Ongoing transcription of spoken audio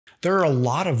There are a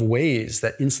lot of ways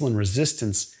that insulin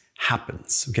resistance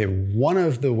happens. Okay, one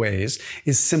of the ways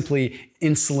is simply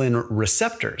insulin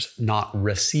receptors not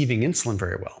receiving insulin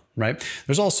very well, right?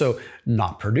 There's also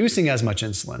not producing as much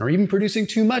insulin or even producing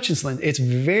too much insulin. It's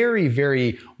very,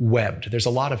 very webbed. There's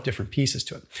a lot of different pieces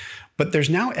to it. But there's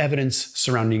now evidence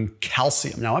surrounding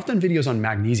calcium. Now, I've done videos on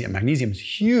magnesium. Magnesium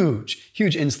is huge,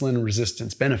 huge insulin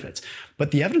resistance benefits.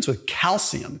 But the evidence with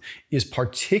calcium is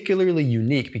particularly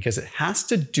unique because it has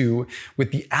to do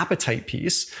with the appetite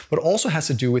piece, but also has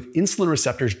to do with insulin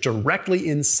receptors directly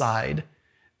inside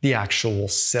the actual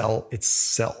cell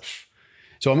itself.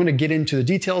 So I'm going to get into the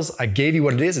details. I gave you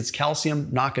what it is. It's calcium.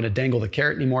 Not going to dangle the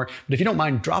carrot anymore. But if you don't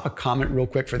mind, drop a comment real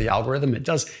quick for the algorithm. It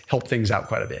does help things out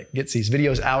quite a bit. Gets these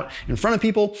videos out in front of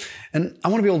people. And I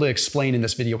want to be able to explain in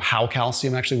this video how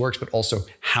calcium actually works, but also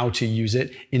how to use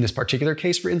it in this particular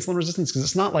case for insulin resistance. Because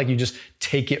it's not like you just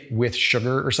take it with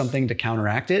sugar or something to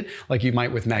counteract it, like you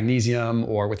might with magnesium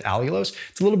or with allulose.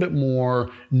 It's a little bit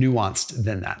more nuanced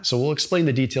than that. So we'll explain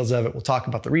the details of it. We'll talk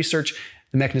about the research,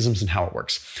 the mechanisms, and how it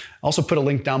works. I also put a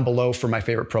link down below for my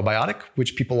favorite probiotic,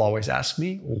 which people always ask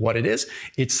me what it is.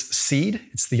 It's Seed.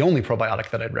 It's the only probiotic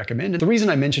that I'd recommend. And the reason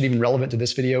I mentioned even relevant to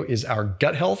this video is our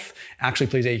gut health actually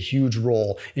plays a huge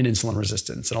role in insulin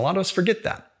resistance. And a lot of us forget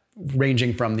that,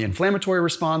 ranging from the inflammatory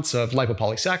response of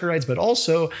lipopolysaccharides, but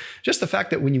also just the fact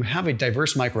that when you have a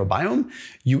diverse microbiome,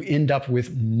 you end up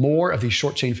with more of these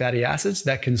short-chain fatty acids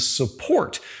that can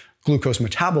support glucose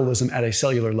metabolism at a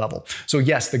cellular level. So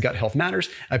yes, the gut health matters.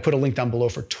 I put a link down below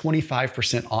for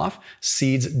 25% off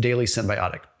Seed's Daily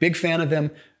Symbiotic. Big fan of them.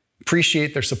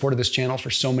 Appreciate their support of this channel for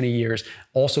so many years.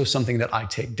 Also something that I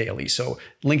take daily. So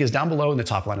link is down below in the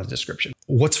top line of the description.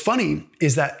 What's funny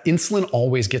is that insulin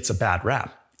always gets a bad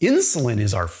rap. Insulin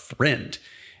is our friend.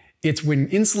 It's when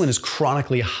insulin is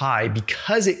chronically high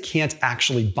because it can't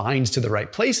actually bind to the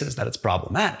right places that it's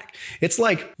problematic. It's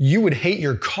like you would hate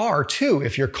your car too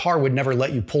if your car would never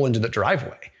let you pull into the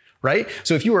driveway, right?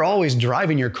 So if you were always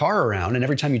driving your car around and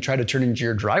every time you try to turn into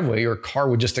your driveway, your car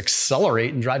would just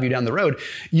accelerate and drive you down the road,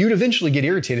 you'd eventually get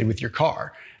irritated with your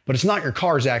car. But it's not your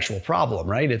car's actual problem,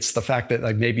 right? It's the fact that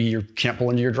like maybe you can't pull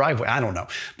into your driveway. I don't know.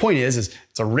 Point is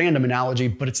it's a random analogy,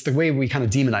 but it's the way we kind of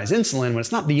demonize insulin when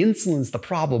it's not the insulin's the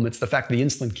problem. It's the fact that the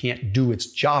insulin can't do its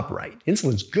job right.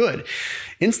 Insulin's good.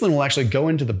 Insulin will actually go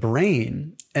into the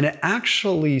brain and it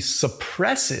actually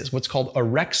suppresses what's called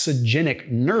orexigenic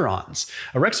neurons.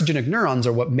 Orexigenic neurons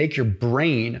are what make your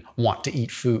brain want to eat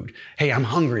food. Hey, I'm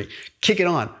hungry. Kick it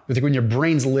on when your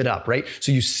brain's lit up, right?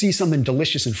 So you see something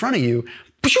delicious in front of you,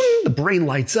 the brain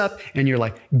lights up and you're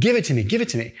like, give it to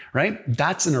me, right?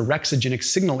 That's an orexigenic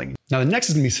signaling. Now the next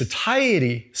is gonna be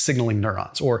satiety signaling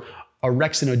neurons or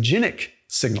orexinogenic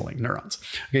signaling neurons.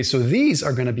 Okay, so these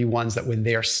are gonna be ones that when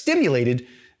they are stimulated,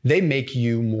 they make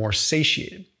you more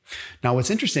satiated. Now what's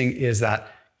interesting is that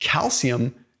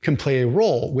calcium can play a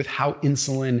role with how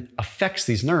insulin affects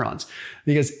these neurons.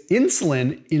 Because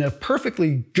insulin, in a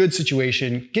perfectly good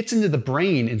situation, gets into the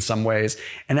brain in some ways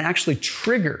and it actually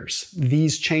triggers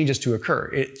these changes to occur.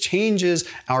 It changes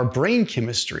our brain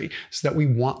chemistry so that we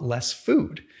want less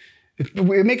food. It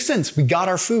makes sense. We got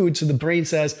our food, so the brain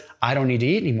says, I don't need to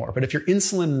eat anymore. But if you're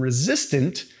insulin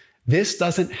resistant, this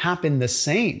doesn't happen the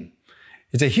same.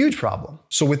 It's a huge problem.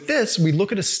 So with this, we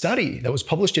look at a study that was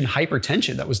published in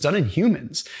Hypertension that was done in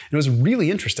humans. And it was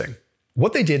really interesting.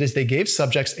 What they did is they gave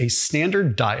subjects a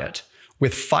standard diet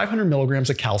with 500 milligrams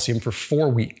of calcium for 4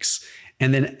 weeks.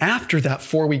 And then after that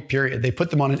 4-week period, they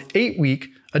put them on an 8-week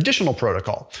additional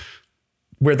protocol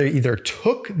where they either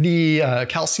took the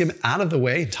calcium out of the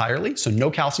way entirely, so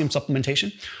no calcium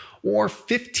supplementation, or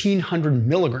 1,500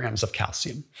 milligrams of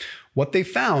calcium. What they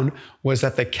found was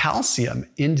that the calcium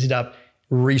ended up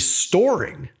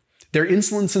restoring their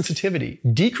insulin sensitivity,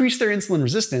 decrease their insulin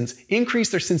resistance, increase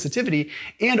their sensitivity,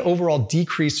 and overall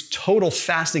decrease total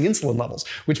fasting insulin levels,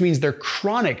 which means their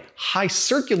chronic high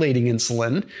circulating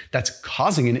insulin that's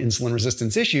causing an insulin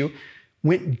resistance issue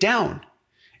went down.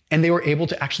 And they were able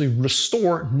to actually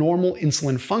restore normal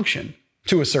insulin function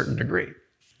to a certain degree.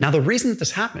 Now, the reason that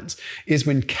this happens is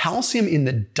when calcium in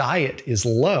the diet is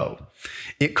low,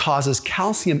 it causes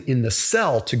calcium in the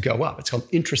cell to go up. It's called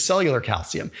intracellular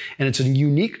calcium. And it's a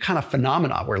unique kind of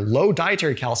phenomenon where low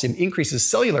dietary calcium increases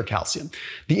cellular calcium.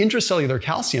 The intracellular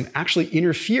calcium actually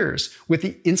interferes with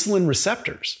the insulin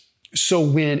receptors. So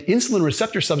when insulin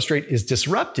receptor substrate is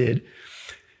disrupted,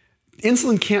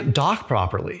 insulin can't dock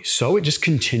properly. So it just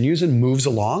continues and moves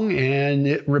along and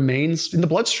it remains in the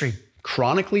bloodstream.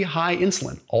 Chronically high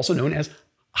insulin, also known as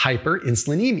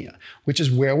hyperinsulinemia, which is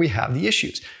where we have the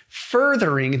issues,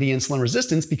 furthering the insulin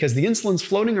resistance because the insulin's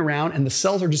floating around and the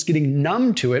cells are just getting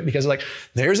numb to it because like,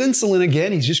 there's insulin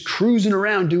again, he's just cruising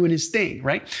around doing his thing,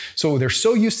 right? So they're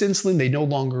so used to insulin, they no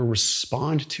longer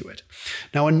respond to it.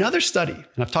 Now, another study, and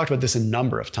I've talked about this a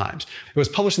number of times, it was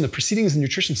published in the Proceedings of the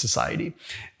Nutrition Society.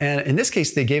 And in this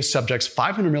case, they gave subjects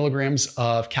 500 milligrams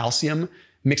of calcium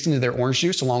mixed into their orange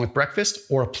juice along with breakfast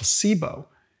or a placebo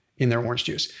in their orange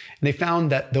juice. And they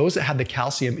found that those that had the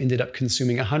calcium ended up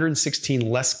consuming 116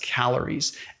 less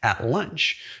calories at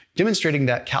lunch, demonstrating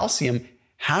that calcium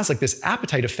has like this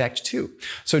appetite effect too.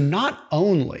 So not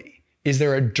only is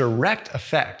there a direct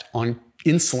effect on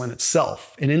insulin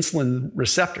itself and insulin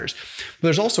receptors, but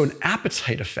there's also an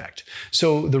appetite effect.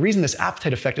 So the reason this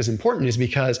appetite effect is important is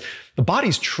because the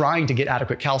body's trying to get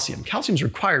adequate calcium. Calcium is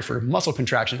required for muscle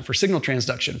contraction, for signal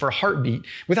transduction, for heartbeat.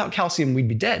 Without calcium, we'd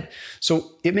be dead.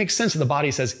 So it makes sense that the body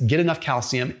says, get enough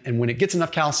calcium, and when it gets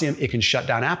enough calcium, it can shut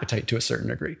down appetite to a certain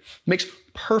degree. It makes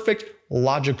perfect,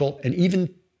 logical, and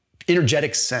even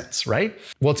energetic sense, right?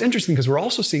 Well, it's interesting because we're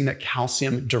also seeing that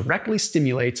calcium directly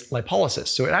stimulates lipolysis.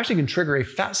 So it actually can trigger a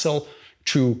fat cell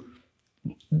to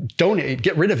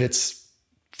get rid of its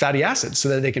fatty acids so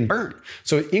that they can burn.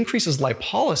 So it increases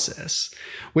lipolysis,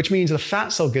 which means the fat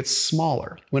cell gets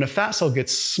smaller. When a fat cell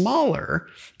gets smaller,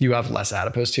 you have less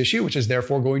adipose tissue, which is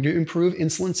therefore going to improve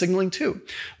insulin signaling too.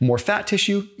 More fat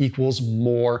tissue equals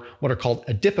more what are called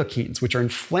adipokines, which are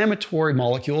inflammatory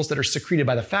molecules that are secreted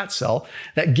by the fat cell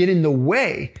that get in the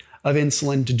way of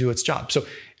insulin to do its job. So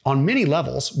on many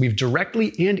levels, we've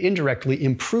directly and indirectly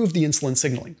improved the insulin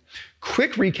signaling.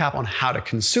 Quick recap on how to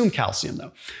consume calcium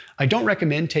though. I don't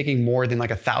recommend taking more than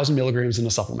like 1,000 milligrams in a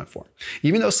supplement form.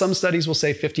 Even though some studies will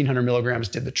say 1,500 milligrams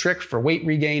did the trick for weight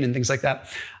regain and things like that,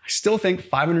 I still think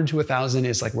 500 to 1,000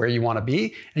 is like where you want to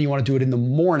be, and you want to do it in the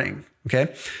morning,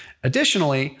 okay?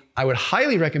 Additionally, I would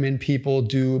highly recommend people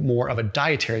do more of a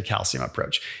dietary calcium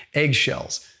approach.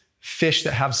 Eggshells, fish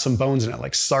that have some bones in it,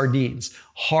 like sardines,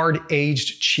 hard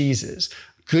aged cheeses,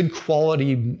 good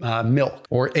quality milk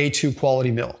or A2 quality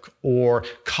milk or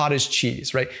cottage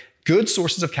cheese, right? Good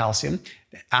sources of calcium,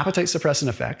 appetite suppressant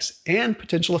effects, and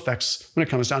potential effects when it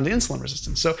comes down to insulin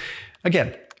resistance. So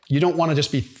again, you don't want to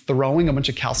just be throwing a bunch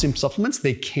of calcium supplements.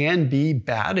 They can be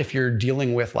bad if you're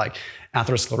dealing with like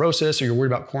atherosclerosis or you're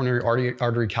worried about coronary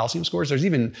artery calcium scores. There's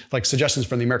even like suggestions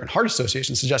from the American Heart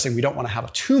Association suggesting we don't want to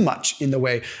have too much in the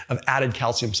way of added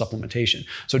calcium supplementation.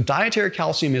 So dietary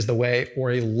calcium is the way,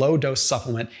 or a low dose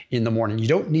supplement in the morning. You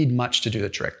don't need much to do the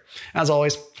trick. As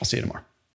always, I'll see you tomorrow.